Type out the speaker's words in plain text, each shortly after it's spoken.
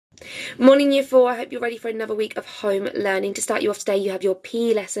Morning Year 4, I hope you're ready for another week of home learning. To start you off today, you have your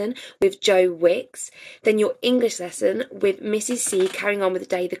PE lesson with Joe Wicks, then your English lesson with Mrs. C, carrying on with the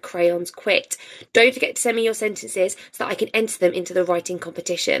day the crayons quit. Don't forget to send me your sentences so that I can enter them into the writing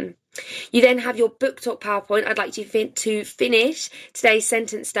competition. You then have your book talk PowerPoint. I'd like you to finish today's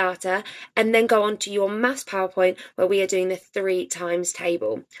sentence starter and then go on to your maths PowerPoint where we are doing the 3 times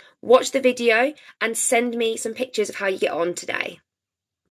table. Watch the video and send me some pictures of how you get on today.